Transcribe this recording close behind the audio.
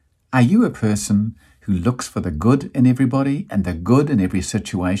Are you a person who looks for the good in everybody and the good in every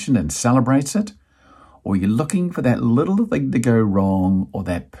situation and celebrates it? Or are you looking for that little thing to go wrong or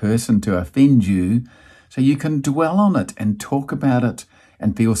that person to offend you so you can dwell on it and talk about it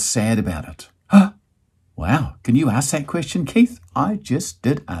and feel sad about it? Huh? Wow, can you ask that question, Keith? I just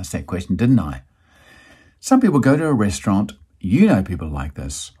did ask that question, didn't I? Some people go to a restaurant, you know people like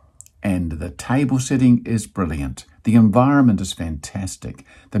this, and the table setting is brilliant. The environment is fantastic.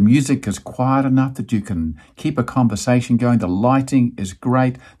 The music is quiet enough that you can keep a conversation going. The lighting is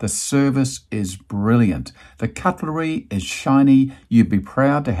great. The service is brilliant. The cutlery is shiny. You'd be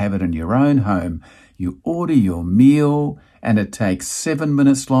proud to have it in your own home. You order your meal and it takes 7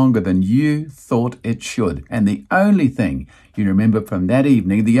 minutes longer than you thought it should. And the only thing you remember from that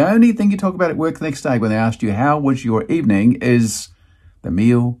evening, the only thing you talk about at work the next day when they asked you how was your evening is the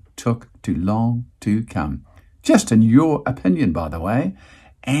meal took too long to come. Just in your opinion, by the way.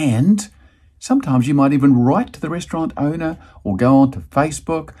 And sometimes you might even write to the restaurant owner or go on to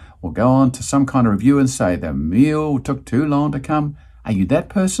Facebook or go on to some kind of review and say the meal took too long to come. Are you that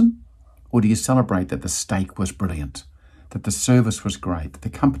person? Or do you celebrate that the steak was brilliant, that the service was great, that the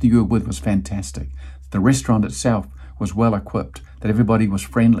company you were with was fantastic, that the restaurant itself was well equipped, that everybody was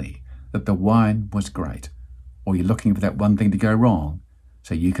friendly, that the wine was great? Or you're looking for that one thing to go wrong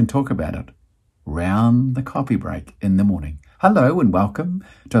so you can talk about it round the coffee break in the morning. Hello and welcome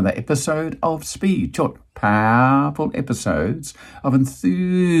to another episode of Speed, short, powerful episodes of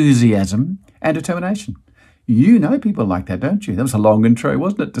enthusiasm and determination. You know people like that, don't you? That was a long intro,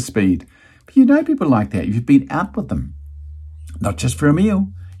 wasn't it, to Speed? But you know people like that. You've been out with them, not just for a meal.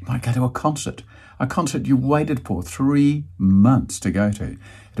 You might go to a concert you waited for 3 months to go to.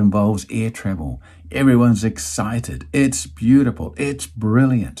 It involves air travel. Everyone's excited. It's beautiful. It's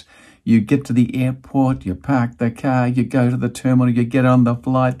brilliant. You get to the airport, you park the car, you go to the terminal, you get on the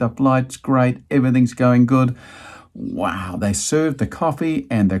flight's great, everything's going good. Wow, they serve the coffee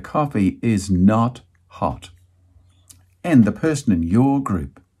and the coffee is not hot. And the person in your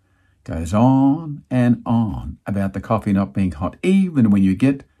group goes on and on about the coffee not being hot, even when you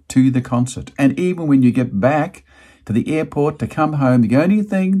get to the concert. And even when you get back to the airport to come home, the only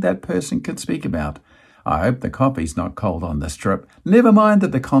thing that person can speak about, I hope the coffee's not cold on this trip. Never mind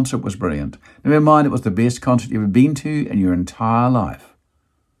that the concert was brilliant. Never mind it was the best concert you've ever been to in your entire life.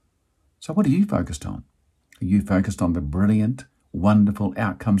 So what are you focused on? Are you focused on the brilliant, wonderful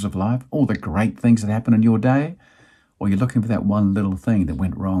outcomes of life? All the great things that happen in your day? Or you're looking for that one little thing that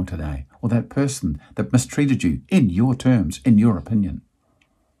went wrong today? Or that person that mistreated you in your terms, in your opinion?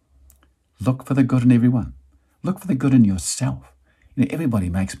 Look for the good in everyone. Look for the good in yourself. You know, everybody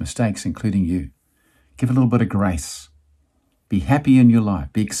makes mistakes, including you. Give a little bit of grace. Be happy in your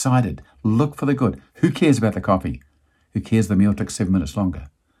life. Be excited. Look for the good. Who cares about the coffee? Who cares the meal took 7 minutes longer?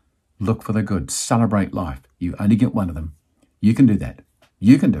 Look for the good. Celebrate life. You only get one of them. You can do that.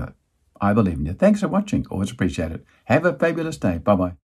 You can do it. I believe in you. Thanks for watching. Always appreciate it. Have a fabulous day. Bye-bye.